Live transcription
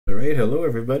Alright, hello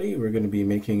everybody. We're going to be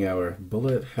making our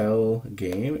bullet hell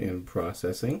game in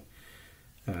processing.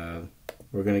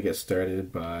 We're going to get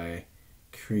started by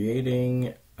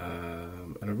creating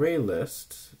an array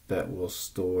list that will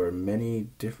store many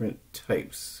different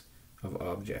types of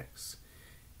objects.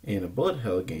 In a bullet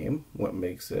hell game, what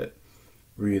makes it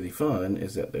really fun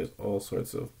is that there's all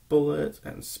sorts of bullets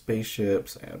and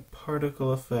spaceships and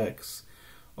particle effects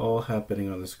all happening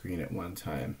on the screen at one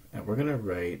time. And we're going to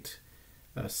write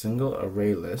a single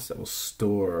array list that will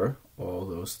store all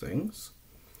those things,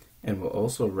 and we'll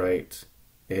also write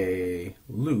a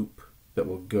loop that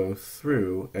will go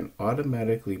through and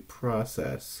automatically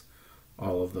process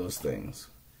all of those things.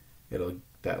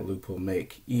 That loop will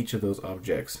make each of those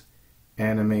objects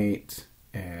animate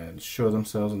and show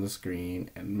themselves on the screen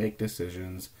and make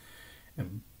decisions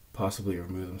and possibly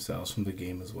remove themselves from the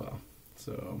game as well.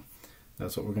 So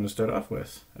that's what we're going to start off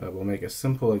with. We'll make a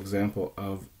simple example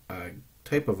of a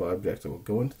type of object that will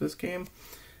go into this game,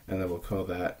 and then we'll call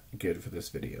that good for this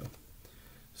video.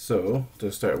 So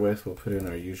to start with, we'll put in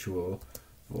our usual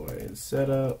void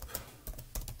setup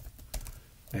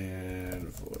and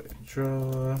void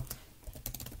draw,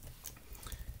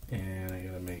 and I'm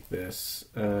going to make this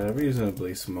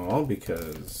reasonably small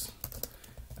because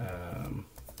I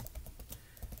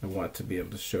want to be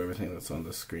able to show everything that's on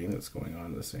the screen that's going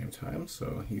on at the same time,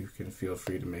 so you can feel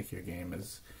free to make your game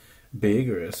as big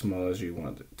or as small as you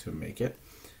want it to make it.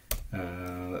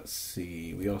 Let's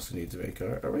see, we also need to make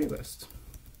our array list.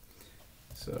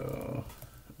 So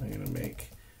I'm going to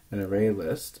make an array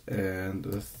list, and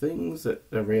the things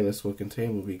that the array list will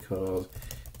contain will be called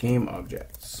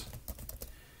GameObjects.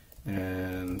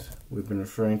 And we've been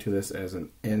referring to this as an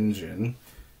engine.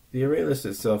 The array list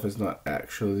itself is not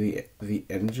actually the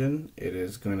engine. It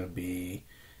is going to be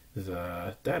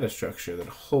the data structure that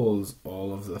holds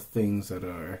all of the things that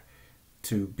are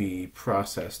to be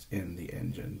processed in the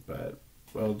engine, but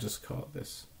I'll just call it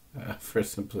this for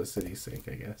simplicity's sake,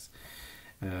 I guess.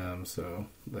 So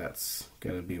that's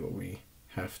going to be what we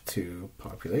have to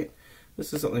populate.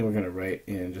 This is something we're going to write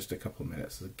in just a couple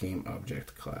minutes, the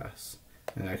GameObject class.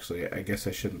 And actually, I guess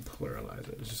I shouldn't pluralize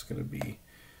it. It's just going to be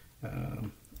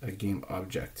a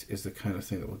GameObject is the kind of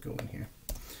thing that will go in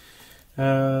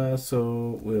here.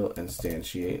 So we'll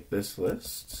instantiate this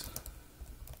list.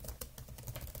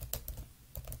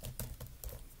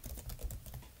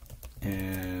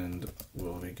 And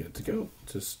we'll be good to go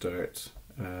to start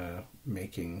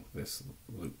making this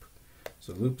loop.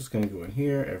 So the loop is going to go in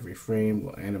here. Every frame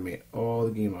will animate all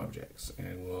the game objects,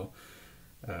 and we'll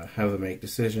have them make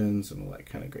decisions and all that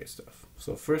kind of great stuff.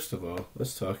 So first of all,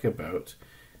 let's talk about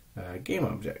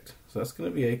GameObject. So that's going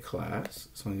to be a class.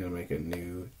 So I'm going to make a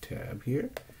new tab here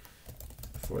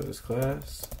for this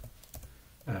class,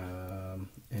 and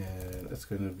it's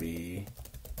going to be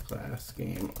class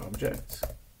GameObject.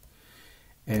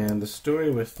 And the story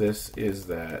with this is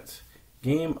that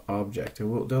GameObject,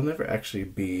 there'll never actually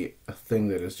be a thing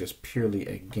that is just purely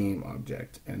a game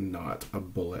object and not a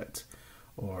bullet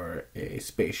or a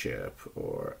spaceship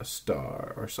or a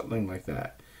star or something like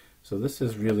that. So this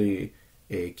is really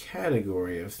a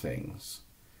category of things.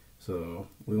 So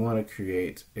we want to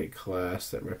create a class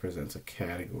that represents a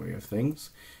category of things.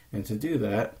 And to do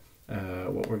that,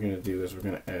 what we're going to do is we're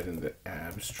going to add in the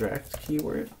abstract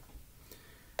keyword.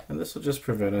 And this will just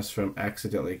prevent us from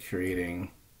accidentally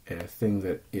creating a thing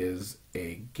that is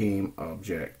a game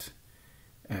object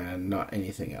and not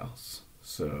anything else.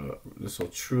 So this will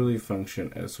truly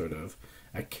function as sort of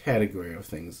a category of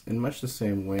things in much the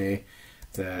same way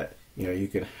that you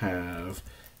could have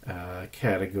a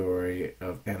category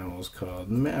of animals called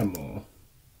mammal.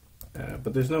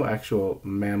 But there's no actual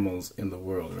mammals in the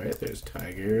world, right? There's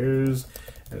tigers,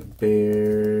 and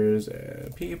bears,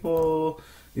 and people.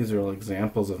 These are all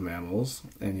examples of mammals,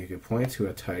 and you could point to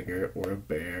a tiger or a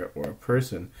bear or a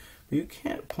person, but you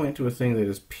can't point to a thing that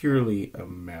is purely a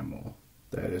mammal.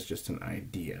 That is just an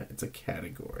idea. It's a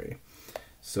category.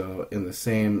 So in the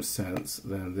same sense,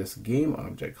 then this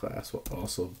GameObject class will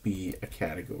also be a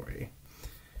category.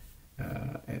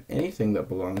 And anything that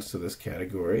belongs to this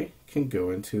category can go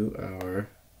into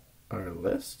our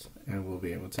list, and we'll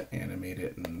be able to animate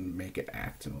it and make it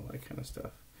act and all that kind of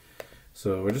stuff.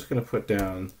 So we're just going to put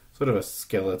down sort of a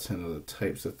skeleton of the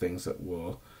types of things that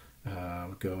will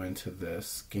go into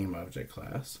this GameObject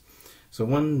class. So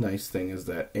one nice thing is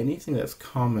that anything that's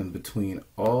common between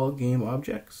all game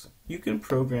objects, you can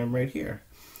program right here.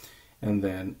 And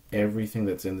then everything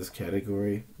that's in this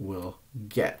category will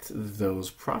get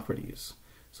those properties.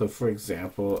 So for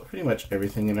example, pretty much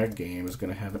everything in our game is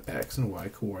going to have an X and Y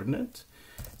coordinate.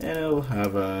 and it'll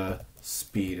have a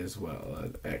speed as well,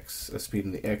 a speed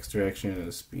in the X direction and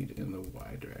a speed in the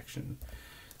Y direction.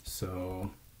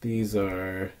 So these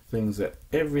are things that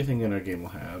everything in our game will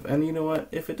have. And you know what?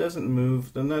 If it doesn't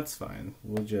move, then that's fine.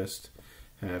 We'll just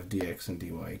have dx and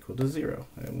dy equal to 0,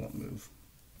 and it won't move.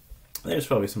 There's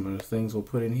probably some other things we'll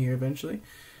put in here eventually.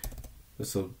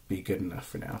 This will be good enough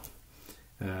for now.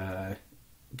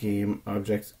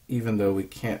 GameObject, even though we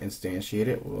can't instantiate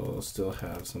it, we'll still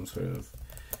have some sort of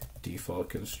default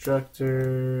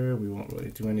constructor. We won't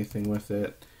really do anything with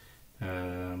it.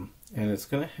 And it's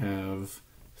going to have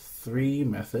 3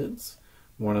 methods.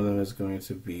 One of them is going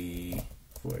to be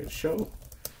void show,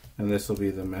 and this will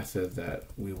be the method that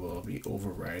we will be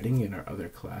overriding in our other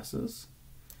classes.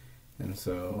 And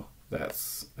so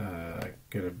that's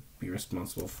going to be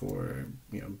responsible for,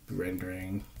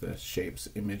 rendering the shapes,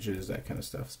 images, that kind of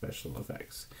stuff, special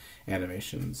effects,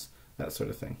 animations, that sort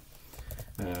of thing.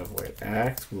 Void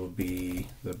act will be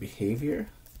the behavior,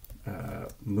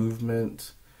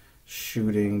 movement,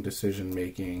 shooting, decision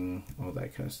making, all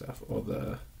that kind of stuff, all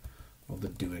the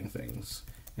doing things.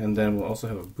 And then we'll also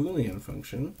have a Boolean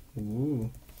function.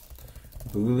 Ooh.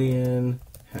 Boolean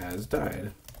has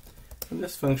died. And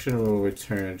this function will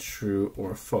return true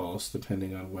or false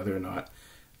depending on whether or not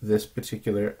this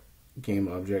particular game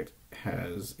object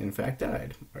has in fact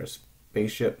died. Our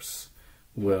spaceships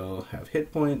will have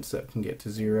hit points that can get to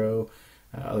 0.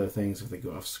 Other things, if they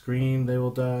go off screen, they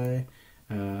will die.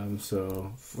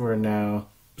 So for now,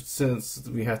 since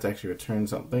we have to actually return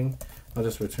something, I'll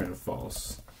just return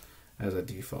false as a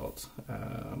default,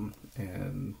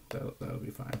 and that'll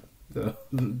be fine. The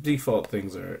default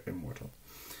things are immortal.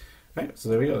 Right, so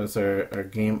there we go. That's our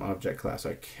GameObject class,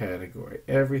 our category.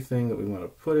 Everything that we want to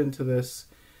put into this,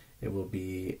 it will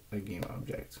be a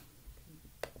GameObject.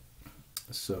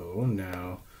 So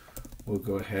now we'll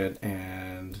go ahead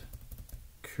and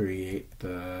create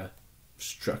the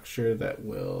structure that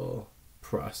will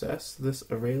process this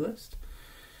array list.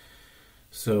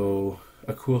 So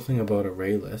a cool thing about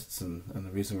array lists, and the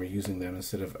reason we're using them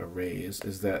instead of arrays,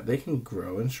 is that they can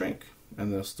grow and shrink,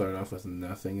 and they'll start off with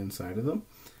nothing inside of them.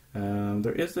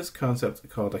 There is this concept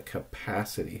called a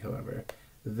capacity, however.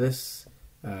 These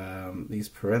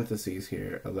parentheses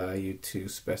here allow you to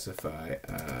specify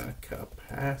a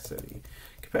capacity.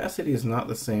 Capacity is not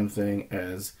the same thing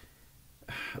as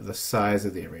the size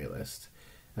of the array list.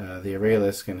 The array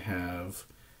list can have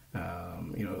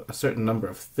a certain number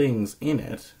of things in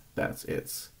it. That's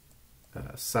its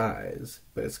size,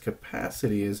 but its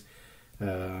capacity is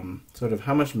sort of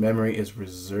how much memory is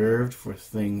reserved for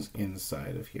things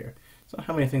inside of here. It's not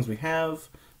how many things we have,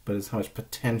 but it's how much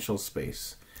potential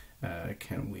space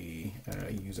can we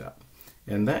use up.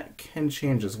 And that can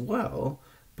change as well,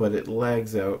 but it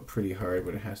lags out pretty hard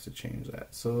when it has to change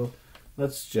that. So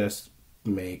let's just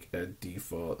make a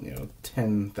default,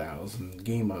 10,000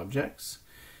 game objects.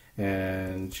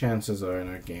 And chances are in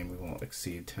our game we won't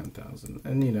exceed 10,000.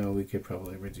 And we could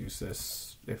probably reduce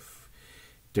this if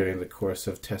during the course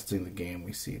of testing the game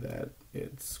we see that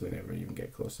we never even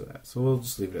get close to that. So we'll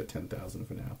just leave it at 10,000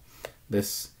 for now.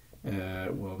 This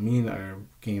will mean our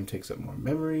game takes up more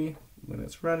memory when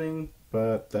it's running,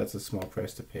 but that's a small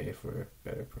price to pay for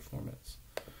better performance.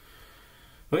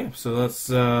 Okay, so let's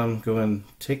go and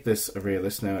take this array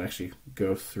list now and actually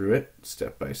go through it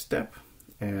step by step.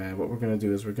 And what we're going to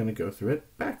do is we're going to go through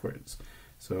it backwards.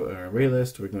 So our array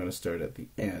list, we're going to start at the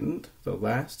end, the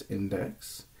last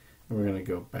index, and we're going to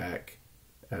go back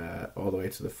all the way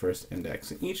to the first index.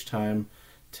 And each time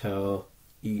tell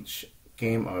each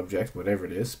game object, whatever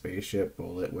it is, spaceship,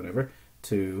 bullet, whatever,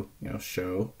 to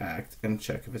show, act, and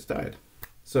check if it's died.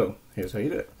 So here's how you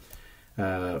do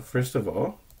it. First of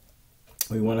all,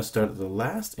 we want to start at the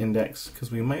last index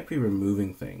because we might be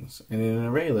removing things. And in an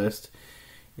array list,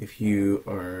 if you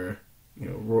are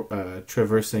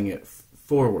traversing it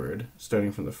forward,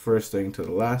 starting from the first thing to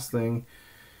the last thing,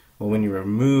 well, when you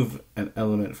remove an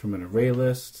element from an array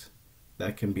list,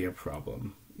 that can be a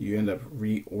problem. You end up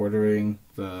reordering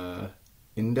the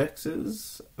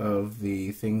indexes of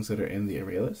the things that are in the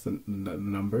array list, the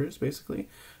numbers basically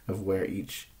of where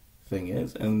each thing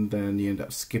is, and then you end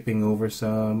up skipping over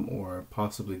some or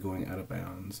possibly going out of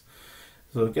bounds.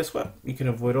 So guess what? You can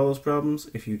avoid all those problems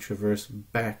if you traverse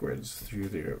backwards through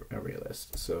the array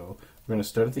list. So we're going to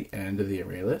start at the end of the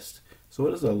array list. So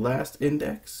what is the last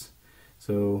index?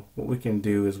 So what we can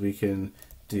do is we can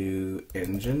do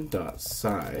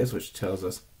engine.size, which tells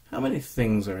us how many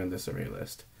things are in this array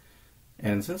list.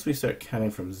 And since we start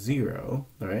counting from 0,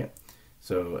 all right,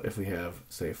 so if we have,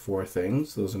 say, 4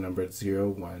 things, those are numbered 0,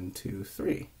 1, 2,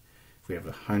 3. If we have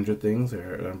 100 things,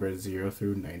 they're numbered 0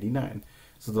 through 99.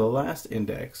 So the last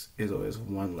index is always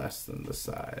one less than the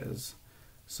size.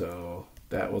 So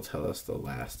that will tell us the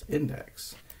last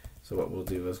index. So what we'll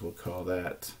do is we'll call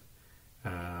that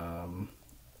an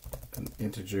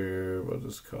integer. We'll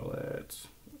just call it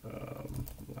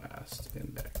last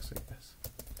index, I guess,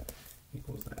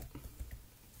 equals that.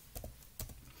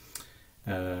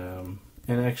 And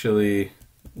actually,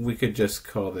 we could just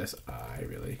call this I,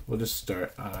 really. We'll just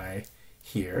start I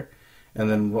here. And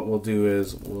then what we'll do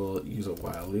is we'll use a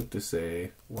while loop to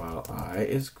say while I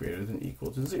is greater than or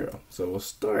equal to 0. So we'll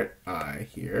start I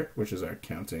here, which is our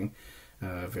counting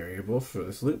variable for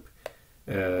this loop.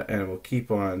 And we'll keep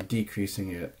on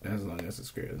decreasing it as long as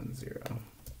it's greater than 0.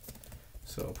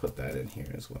 So I'll put that in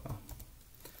here as well.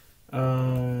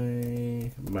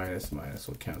 I minus minus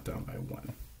will count down by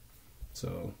 1.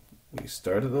 So we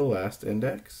start at the last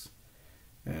index,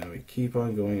 and we keep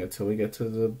on going until we get to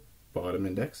the bottom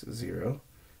index, 0.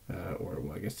 Or,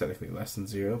 well, I guess technically less than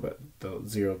 0, but the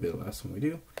 0 will be the last one we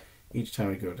do. Each time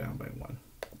we go down by 1.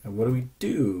 And what do we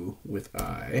do with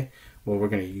I? Well, we're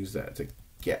going to use that to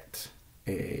get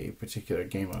a particular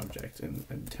game object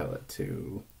and tell it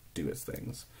to do its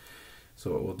things.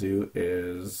 So what we'll do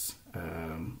is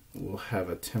we'll have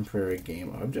a temporary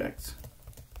game object.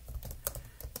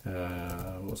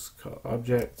 We'll call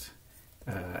object,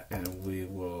 and we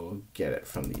will get it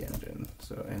from the engine.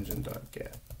 So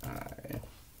engine.get I.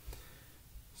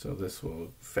 So this will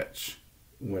fetch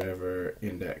whatever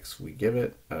index we give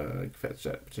it, fetch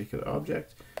that particular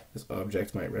object. This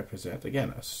object might represent, again,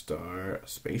 a star, a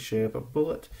spaceship, a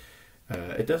bullet.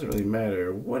 It doesn't really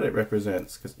matter what it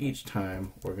represents, because each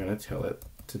time we're going to tell it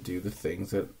to do the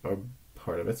things that are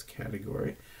part of its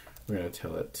category. We're going to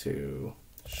tell it to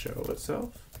show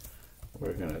itself.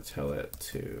 We're going to tell it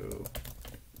to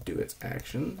do its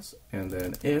actions. And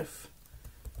then if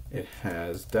it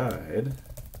has died,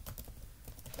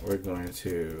 we're going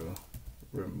to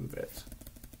remove it.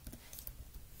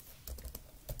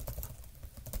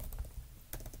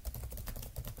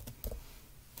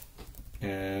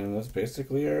 And that's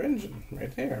basically our engine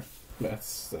right there.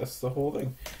 That's the whole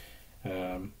thing.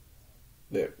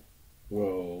 That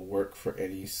will work for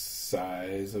any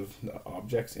size of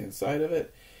objects inside of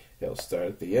it. It'll start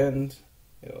at the end.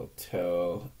 It'll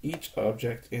tell each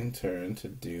object in turn to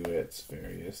do its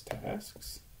various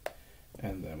tasks.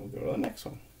 And then we'll go to the next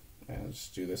one. And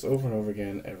just do this over and over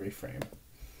again every frame.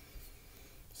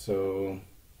 So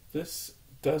this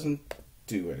doesn't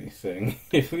do anything.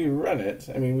 If we run it,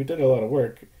 I mean, we did a lot of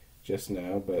work just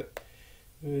now, but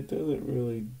it doesn't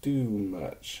really do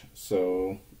much.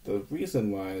 So the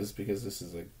reason why is because this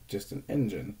is just an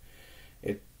engine.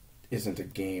 It isn't a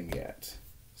game yet.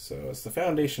 So it's the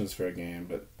foundations for a game,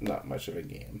 but not much of a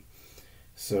game.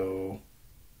 So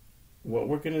what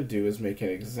we're going to do is make an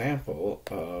example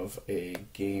of a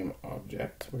game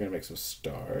object. We're going to make some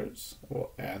stars.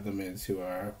 We'll add them into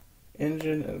our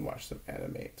engine and watch them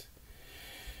animate.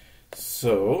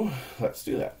 So let's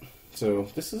do that. So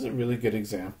this is a really good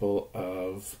example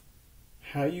of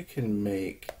how you can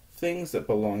make things that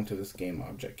belong to this game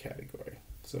object category.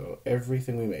 So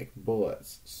everything we make,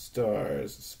 bullets,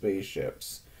 stars,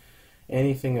 spaceships,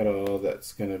 anything at all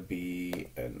that's going to be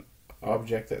an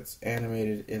object that's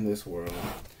animated in this world,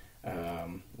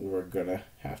 we're going to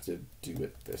have to do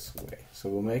it this way. So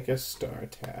we'll make a star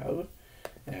tab,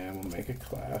 and we'll make a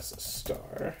class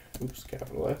star. Oops,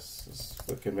 capital S is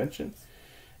the convention.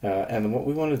 And then what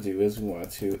we want to do is we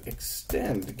want to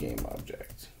extend the game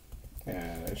object.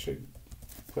 And I should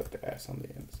put the S on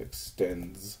the end. It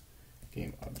extends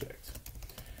game object.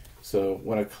 So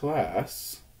when a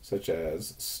class, such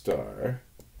as star,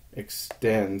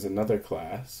 extends another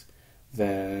class,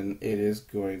 then it is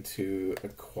going to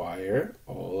acquire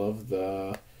all of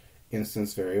the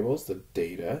instance variables, the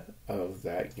data of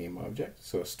that game object.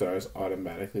 So stars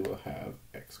automatically will have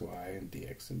x, y, and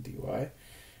dx and dy.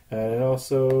 It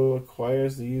also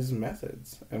acquires these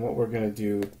methods. And what we're going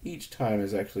to do each time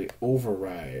is actually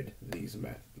override these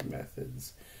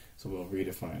methods. So we'll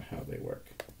redefine how they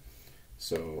work.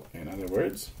 So in other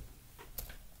words,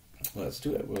 let's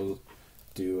do it. We'll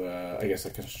do, I guess, a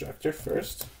constructor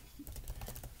first.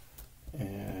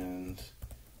 And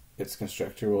its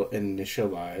constructor will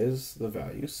initialize the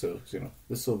value. So,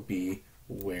 this will be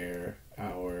where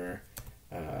our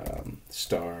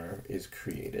star is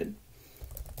created.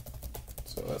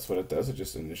 So that's what it does. It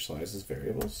just initializes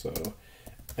variables. So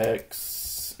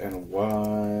x and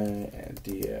y and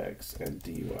dx and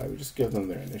dy, we just give them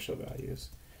their initial values.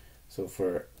 So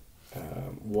for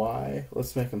y,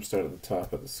 let's make them start at the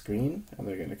top of the screen, and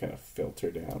they're going to kind of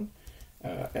filter down.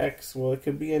 X, well, it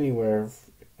could be anywhere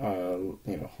you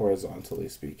know, horizontally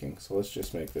speaking. So let's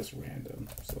just make this random.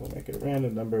 So we'll make it a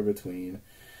random number between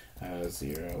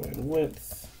 0 and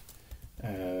width.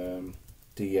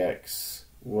 Dx,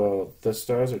 well, the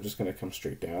stars are just going to come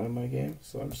straight down in my game,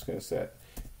 so I'm just going to set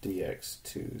dx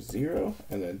to 0,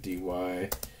 and then dy,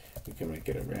 we can make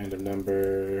it a random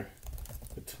number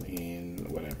between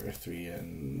whatever, 3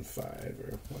 and 5,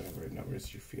 or whatever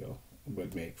numbers you feel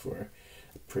would make for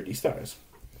pretty stars.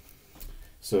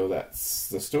 So that's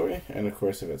the story, and of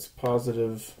course if it's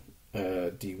positive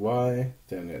dy,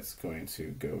 then it's going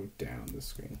to go down the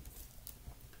screen.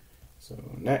 So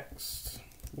next,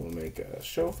 we'll make a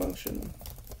show function.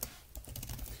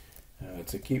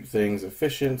 To keep things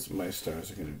efficient, my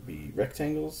stars are going to be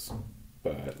rectangles,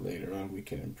 but later on we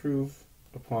can improve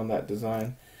upon that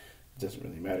design. It doesn't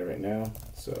really matter right now,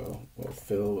 so we'll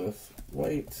fill with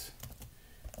white,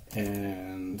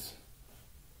 and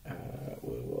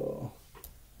we will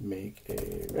make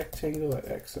a rectangle at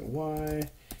x and y,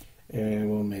 and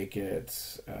we'll make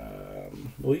it,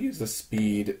 we'll use the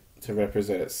speed to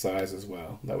represent its size as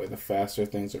well. That way the faster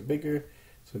things are bigger,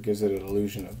 so it gives it an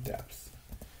illusion of depth.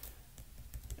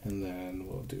 And then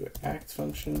we'll do an act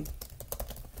function.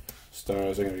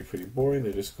 Stars are going to be pretty boring.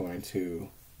 They're just going to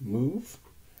move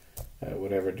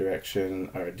whatever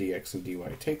direction our dx and dy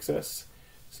takes us.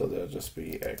 So they'll just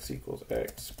be x equals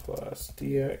x plus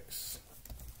dx,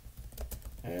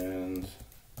 and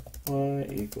y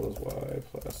equals y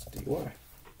plus dy.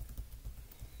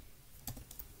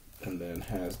 And then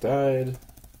has died,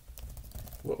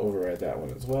 we'll override that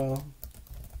one as well.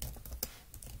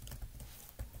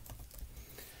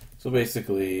 So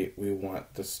basically, we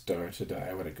want the star to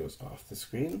die when it goes off the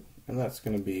screen, and that's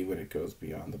going to be when it goes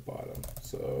beyond the bottom.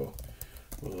 So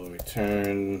we'll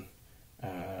return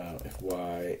if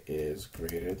y is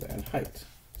greater than height.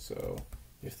 So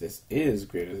if this is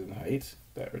greater than height,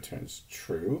 that returns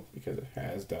true because it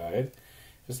has died.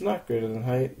 If it's not greater than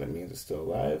height, that means it's still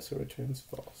alive, so it returns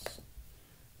false.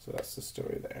 So that's the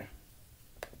story there.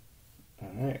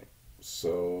 Alright,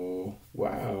 so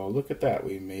wow, look at that.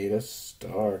 We made a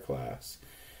star class.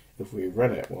 If we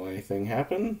run it, will anything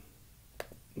happen?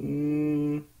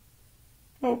 Nope,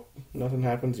 nothing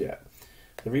happens yet.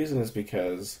 The reason is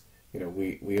because, you know,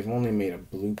 we have only made a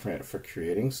blueprint for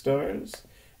creating stars.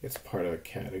 It's part of a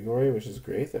category, which is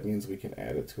great. That means we can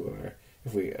add it to our,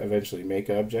 if we eventually make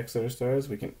objects that are stars,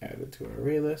 we can add it to our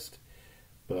array list.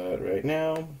 But right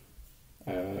now,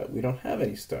 we don't have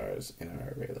any stars in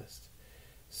our array list.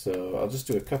 So I'll just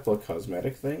do a couple of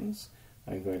cosmetic things.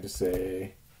 I'm going to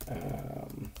say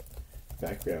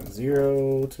background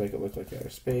 0 to make it look like outer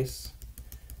space.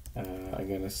 I'm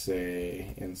going to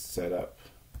say in setup,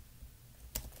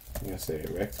 I'm going to say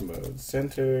rect mode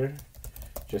center,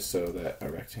 just so that our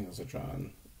rectangles are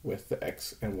drawn with the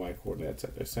x and y coordinates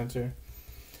at their center.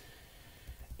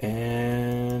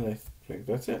 And I think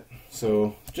that's it.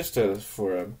 So just to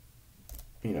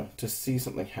see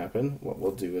something happen, what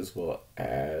we'll do is we'll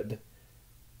add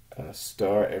a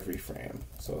star every frame.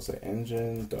 So I'll say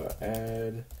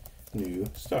engine.add new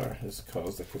star. This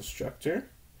calls the constructor.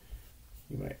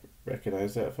 You might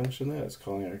recognize that function there. It's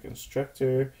calling our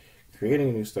constructor, creating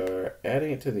a new star,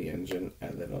 adding it to the engine,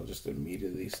 and then it'll just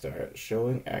immediately start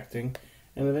showing, acting,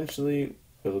 and eventually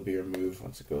it'll be removed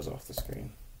once it goes off the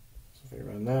screen. So if we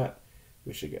run that,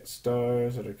 we should get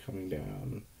stars that are coming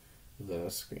down the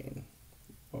screen.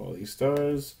 All these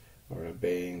stars are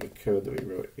obeying the code that we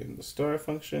wrote in the star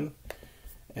function,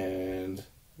 and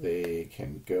they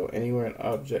can go anywhere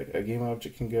a game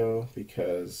object can go,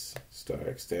 because star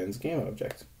extends game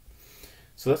object.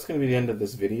 So that's going to be the end of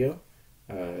this video.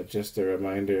 Just a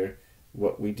reminder,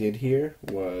 what we did here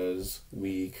was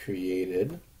we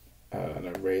created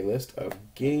an array list of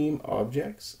game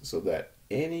objects so that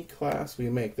any class we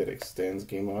make that extends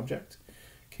game object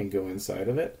can go inside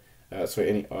of it. So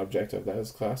any object of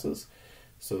those classes.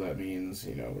 So that means,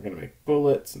 you know, we're going to make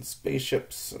bullets and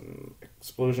spaceships and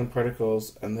explosion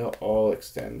particles, and they'll all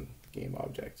extend game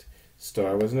object.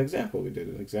 Star was an example. We did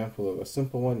an example of a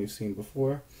simple one you've seen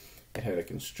before. It had a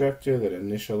constructor that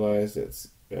initialized its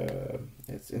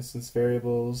instance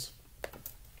variables.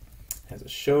 It has a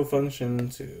show function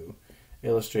to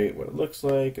illustrate what it looks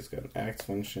like. It's got an act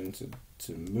function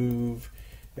to move,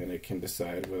 and it can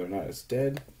decide whether or not it's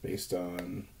dead based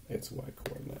on its y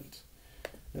coordinate.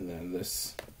 And then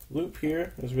this loop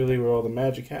here is really where all the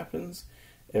magic happens.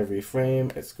 Every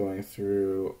frame, it's going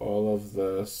through all of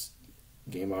the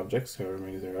game objects, however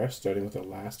many there are, starting with the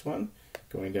last one,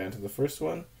 going down to the first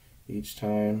one, each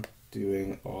time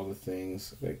doing all the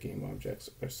things that game objects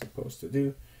are supposed to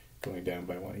do, going down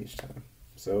by one each time.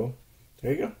 So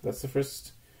there you go. That's the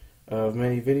first of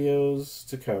many videos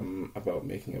to come about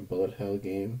making a bullet hell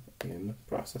game in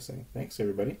processing. Thanks,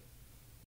 everybody.